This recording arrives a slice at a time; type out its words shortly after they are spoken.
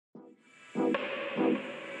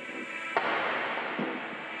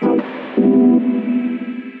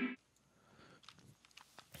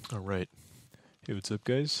Hey, what's up,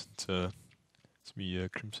 guys? It's me,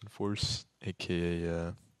 CrimsonForce,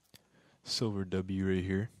 aka Silver W right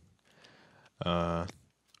here. Uh,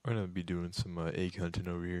 we're gonna be doing some egg hunting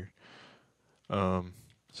over here. Um,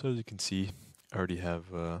 so as you can see, I already have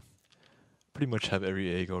pretty much have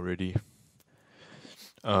every egg already.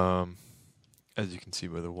 Um, as you can see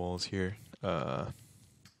by the walls here.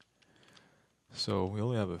 So we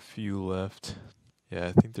only have a few left. Yeah,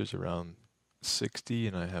 I think there's around 60,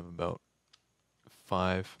 and I have about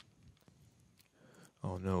 5.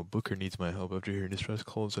 Oh no, Booker needs my help after hearing distress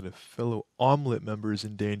calls that a fellow omelet member is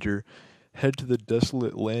in danger. Head to the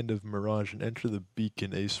desolate land of Mirage and enter the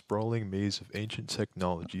beacon, a sprawling maze of ancient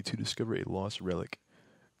technology, to discover a lost relic.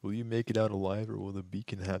 Will you make it out alive, or will the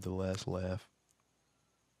beacon have the last laugh?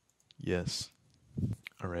 Yes.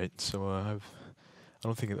 Alright, so I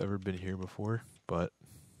don't think I've ever been here before, but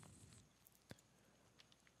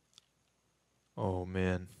oh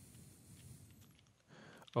man.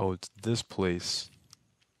 Oh, it's this place.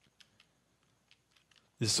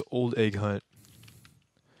 This is old egg hunt.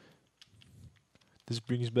 This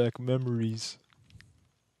brings back memories.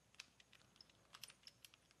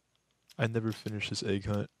 I never finished this egg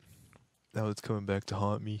hunt. Now it's coming back to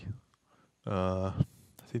haunt me. I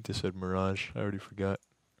think they said Mirage. I already forgot.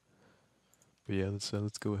 But yeah, let's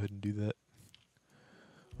go ahead and do that.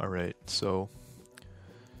 All right. So,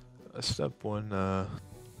 step one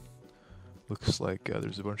looks like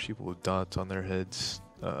there's a bunch of people with dots on their heads.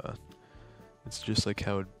 It's just like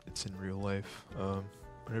how it's in real life.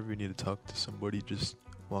 Whenever you need to talk to somebody, just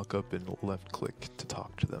walk up and left click to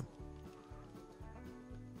talk to them.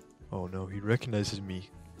 Oh no, he recognizes me.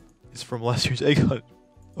 It's from last year's egg hunt.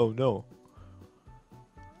 Oh no.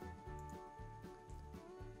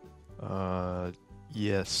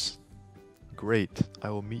 Yes. Great. I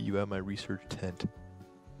will meet you at my research tent.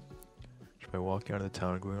 By walking out of the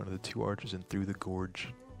town, going onto the 2 arches and through the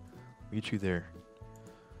gorge. Meet you there.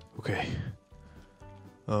 Okay.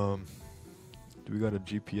 Do we got a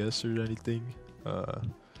GPS or anything?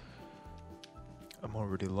 I'm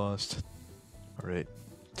already lost. Alright.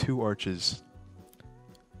 2 arches.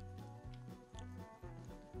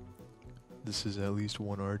 This is at least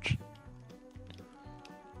 1 arch.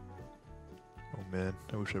 Oh man,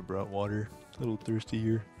 I wish I brought water. A little thirsty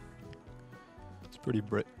here. It's pretty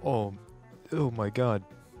bright. Oh my god.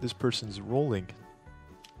 This person's rolling.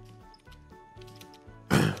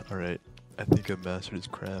 Alright. I think I've mastered his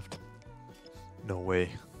craft. No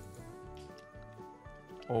way.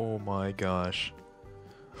 Oh my gosh.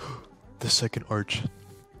 The second arch.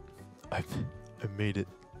 I made it.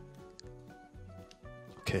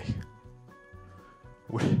 Okay.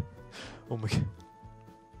 Oh my god.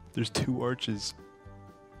 There's 2 arches.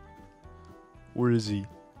 Where is he?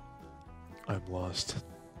 I'm lost.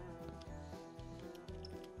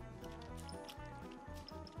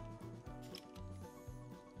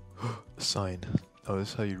 Sign. Oh, this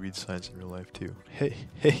is how you read signs in real life too. Hey,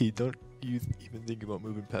 don't you even think about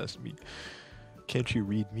moving past me. Can't you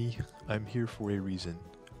read me? I'm here for a reason.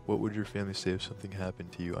 What would your family say if something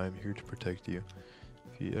happened to you? I am here to protect you.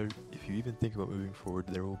 If you even think about moving forward,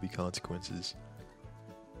 there will be consequences.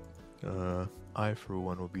 I, for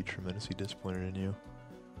one, will be tremendously disappointed in you.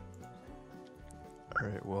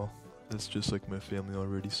 Alright, well, that's just like my family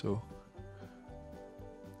already, so...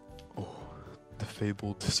 Oh, the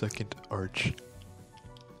fabled second arch.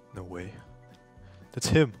 No way. That's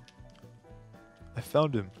him! I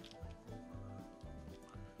found him!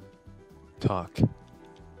 Talk.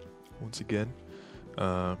 Once again,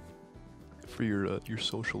 for your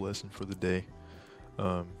social lesson for the day,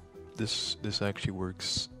 this actually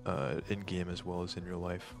works in game as well as in real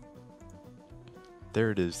life. There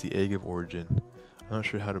it is, the egg of origin. I'm not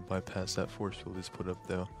sure how to bypass that force field it's put up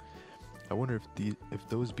though. I wonder if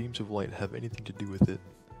those beams of light have anything to do with it.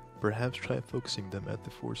 Perhaps try focusing them at the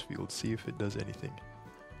force field, see if it does anything.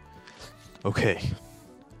 Okay.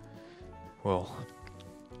 Well,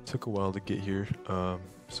 it took a while to get here,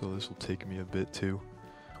 so this will take me a bit too.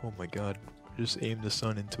 Oh my god, just aim the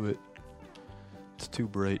sun into it. It's too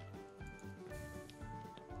bright.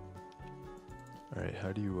 Alright,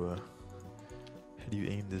 how do you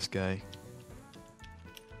aim this guy?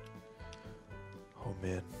 Oh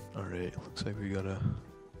man, alright, looks like we gotta...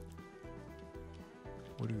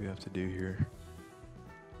 What do we have to do here?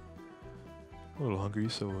 I'm a little hungry,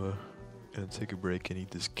 so gonna take a break and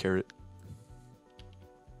eat this carrot.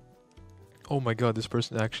 Oh my god, this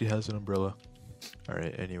person actually has an umbrella.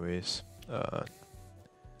 Alright, anyways, why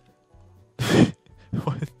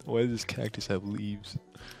does this cactus have leaves?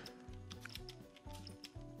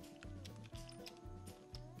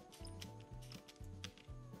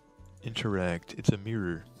 Interact. It's a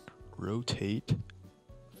mirror. rotate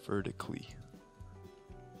vertically.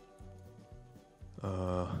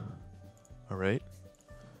 Alright.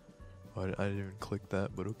 I didn't even click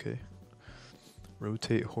that, but okay.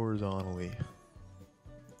 Rotate horizontally.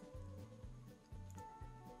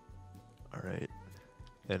 Alright.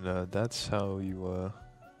 And that's how you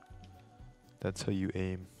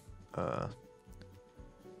aim.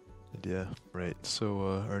 Yeah, right.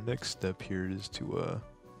 So our next step here is to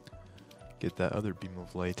get that other beam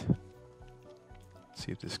of light.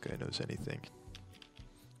 See if this guy knows anything.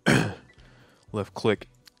 Left click.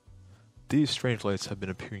 These strange lights have been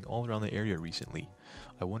appearing all around the area recently.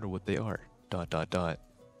 I wonder what they are. ...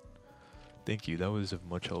 Thank you, that was of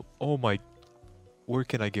much help. Oh my... Where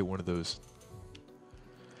can I get one of those?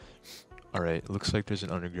 Alright, looks like there's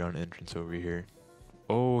an underground entrance over here.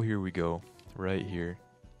 Oh, here we go. Right here.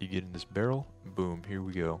 You get in this barrel. Boom, here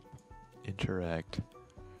we go. Interact.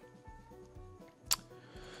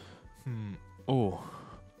 Oh.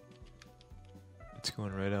 It's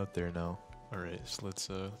going right out there now. Alright, so let's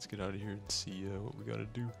get out of here and see what we gotta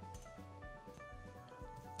do.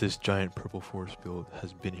 This giant purple force field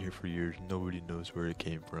has been here for years. Nobody knows where it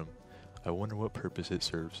came from. I wonder what purpose it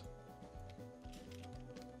serves.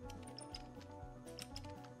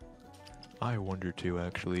 I wonder too,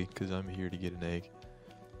 actually, because I'm here to get an egg.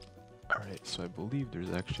 Alright, so I believe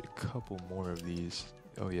there's actually a couple more of these.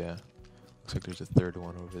 Oh yeah, looks like there's a third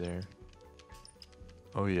one over there.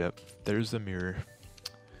 Oh yep, there's the mirror.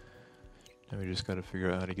 Now we just gotta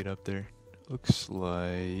figure out how to get up there. Looks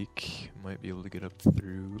like might be able to get up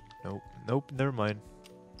through. Nope, never mind.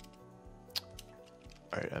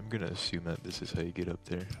 Alright, I'm gonna assume that this is how you get up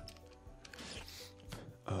there.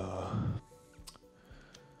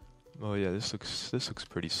 Oh yeah, this looks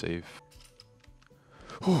pretty safe.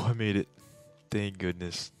 Oh, I made it. Thank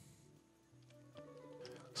goodness.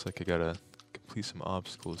 Looks like I gotta complete some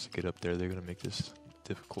obstacles to get up there. They're gonna make this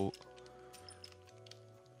difficult.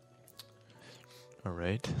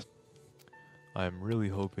 Alright. I'm really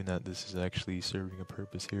hoping that this is actually serving a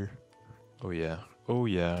purpose here. Oh yeah,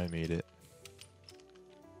 I made it.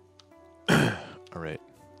 Alright.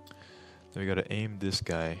 Then we gotta aim this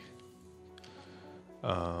guy.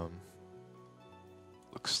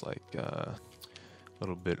 Looks like a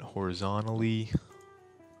little bit horizontally.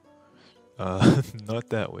 Not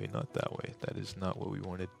that way, not that way. That is not what we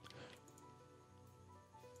wanted.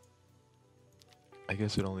 I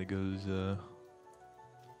guess it only goes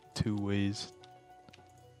two ways.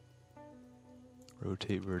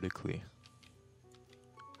 Rotate vertically.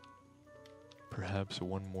 Perhaps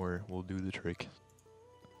one more will do the trick.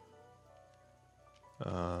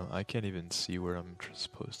 I can't even see where I'm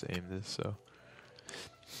supposed to aim this, so...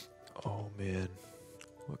 Oh man,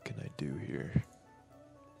 what can I do here?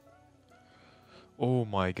 Oh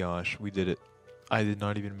my gosh, we did it. I did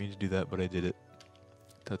not even mean to do that, but I did it.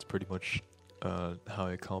 That's pretty much how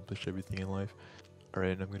I accomplished everything in life.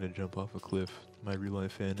 Alright, I'm gonna jump off a cliff. My real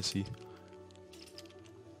life fantasy.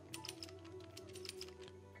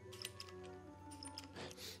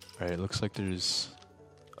 Alright, looks like there's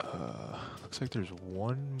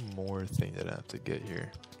one more thing that I have to get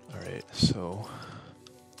here. Alright, so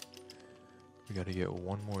we gotta get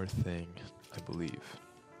one more thing, I believe.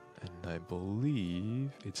 And I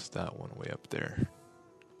believe it's that one way up there.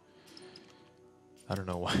 I don't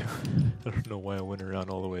know why I don't know why I went around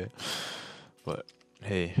all the way. But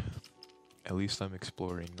hey, at least I'm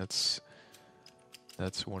exploring. That's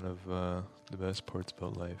one of the best parts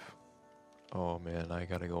about life. Oh man, I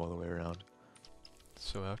gotta go all the way around.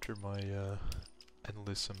 So after my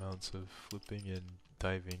endless amounts of flipping and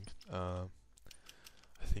diving, I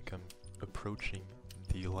think I'm approaching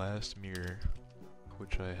the last mirror,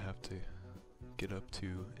 which I have to get up to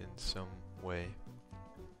in some way.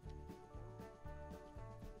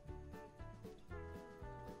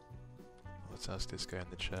 Let's ask this guy in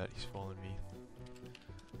the chat. He's following me.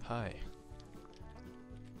 Hi.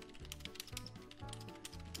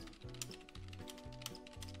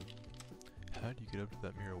 How do you get up to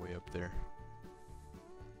that mirror way up there?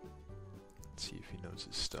 Let's see if he knows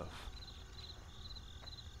his stuff.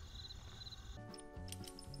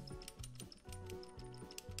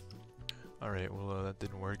 Alright, well that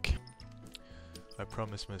didn't work. I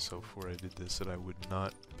promised myself before I did this that I would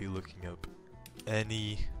not be looking up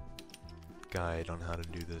any guide on how to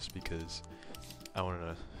do this because I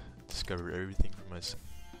wanted to discover everything for myself.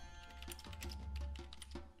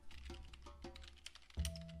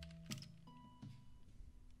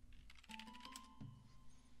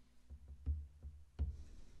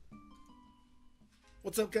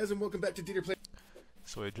 What's up, guys, and welcome back to Dieter Play.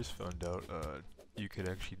 So I just found out you could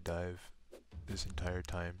actually dive this entire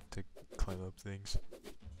time to climb up things.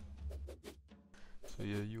 So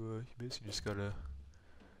yeah, you basically just gotta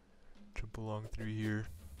jump along through here.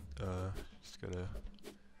 Just gotta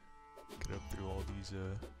get up through all these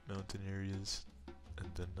mountain areas, and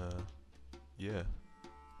then yeah.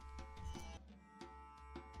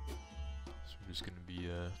 So we're just gonna be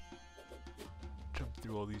jump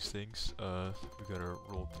through all these things. We gotta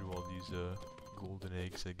roll through all these golden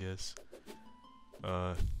eggs, I guess.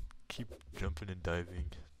 Keep jumping and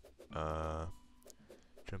diving.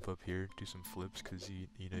 Jump up here, do some flips, cause you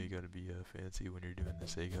know you gotta be fancy when you're doing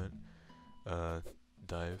this egg hunt.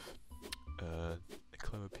 Dive.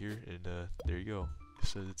 Climb up here, and there you go. It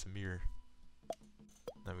says it's a mirror.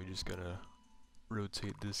 Now we just gotta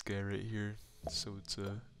rotate this guy right here, so it's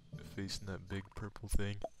facing that big purple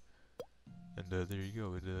thing. And there you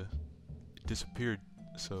go. It disappeared.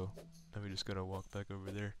 So now we just gotta walk back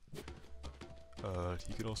over there.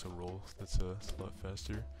 You could also roll. That's a lot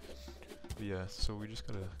faster. But yeah, so we just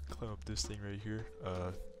gotta climb up this thing right here.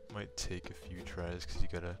 Might take a few tries because you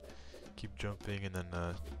gotta keep jumping and then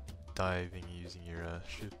diving using your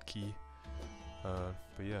shift key.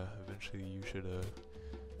 But yeah, eventually you should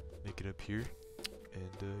make it up here.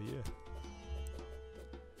 And yeah.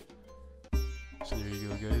 So there you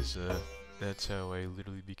go, guys. That's how I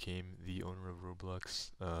literally became the owner of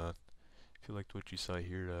Roblox. If you liked what you saw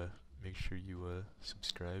here, make sure you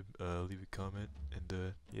subscribe, leave a comment, and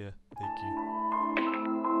yeah, thank you.